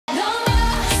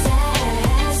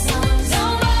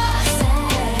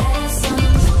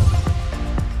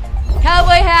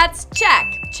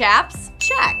Chaps?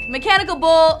 Check. Mechanical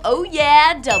Bull? Oh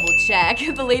yeah, double check.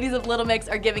 The ladies of Little Mix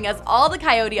are giving us all the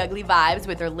Coyote Ugly vibes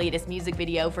with their latest music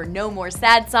video for No More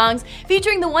Sad Songs,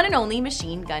 featuring the one and only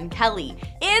Machine Gun Kelly.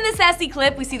 In the Sassy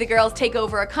clip, we see the girls take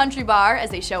over a country bar as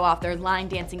they show off their line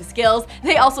dancing skills.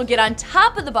 They also get on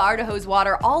top of the bar to hose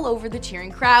water all over the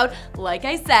cheering crowd. Like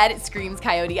I said, it screams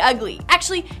Coyote Ugly.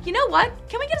 Actually, you know what?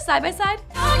 Can we get a side-by-side?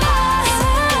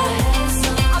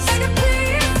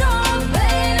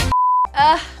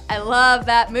 I love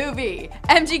that movie.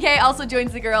 MGK also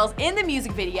joins the girls in the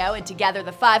music video, and together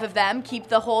the five of them keep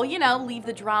the whole, leave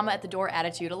the drama at the door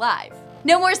attitude alive.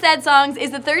 No More Sad Songs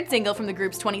is the third single from the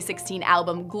group's 2016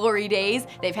 album Glory Days.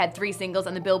 They've had 3 singles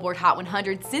on the Billboard Hot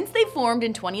 100 since they formed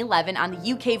in 2011 on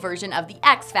the UK version of The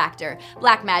X Factor,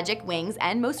 Black Magic, Wings,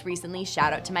 and most recently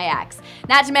Shout Out to My Ex.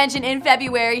 Not to mention, in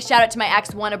February, Shout Out to My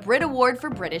Ex won a Brit Award for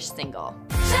British Single.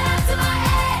 Shout out to my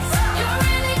ex, you're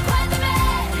really quite the man.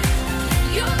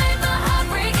 You made my heart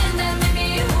break and that made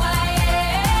me who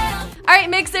I am. Alright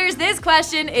mixers, this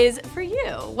question is for you.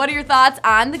 What are your thoughts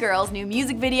on the girls' new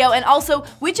music video, and also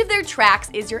which of their tracks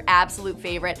is your absolute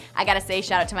favorite? I gotta say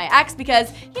shout out to my ex because,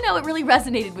 it really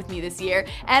resonated with me this year.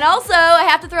 And also, I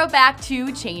have to throw it back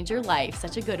to Change Your Life,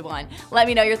 such a good one. Let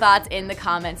me know your thoughts in the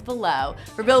comments below.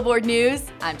 For Billboard News,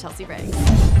 I'm Chelsea Briggs.